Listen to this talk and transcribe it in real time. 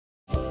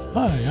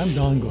Hi, I'm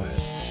Don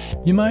Glass.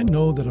 You might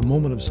know that a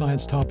moment of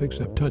science topics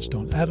have touched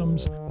on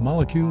atoms,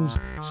 molecules,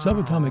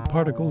 subatomic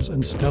particles,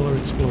 and stellar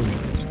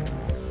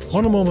explosions.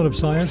 On a moment of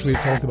science, we've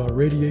talked about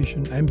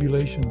radiation,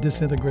 ambulation,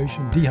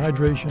 disintegration,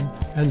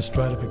 dehydration, and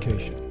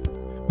stratification.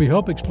 We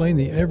help explain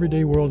the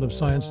everyday world of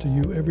science to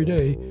you every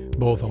day,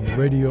 both on the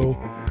radio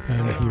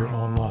and here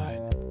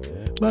online.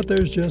 But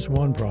there's just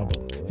one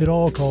problem. It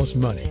all costs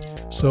money,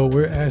 so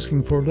we're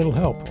asking for a little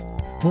help.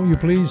 Won't you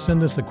please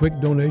send us a quick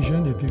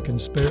donation if you can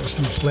spare a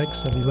few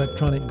flecks of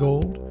electronic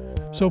gold?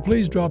 So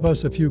please drop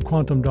us a few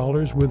quantum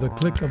dollars with a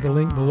click of the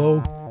link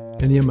below.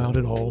 Any amount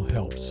at all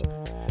helps.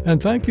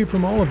 And thank you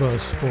from all of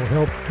us for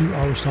help to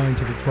our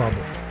scientific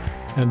problem.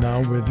 And now,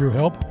 with your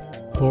help,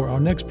 for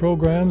our next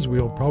programs,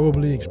 we'll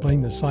probably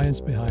explain the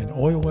science behind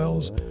oil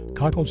wells,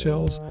 cockle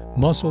shells,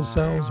 mussel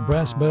cells,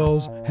 brass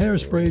bells,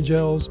 hairspray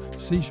gels,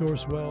 seashore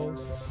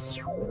swells.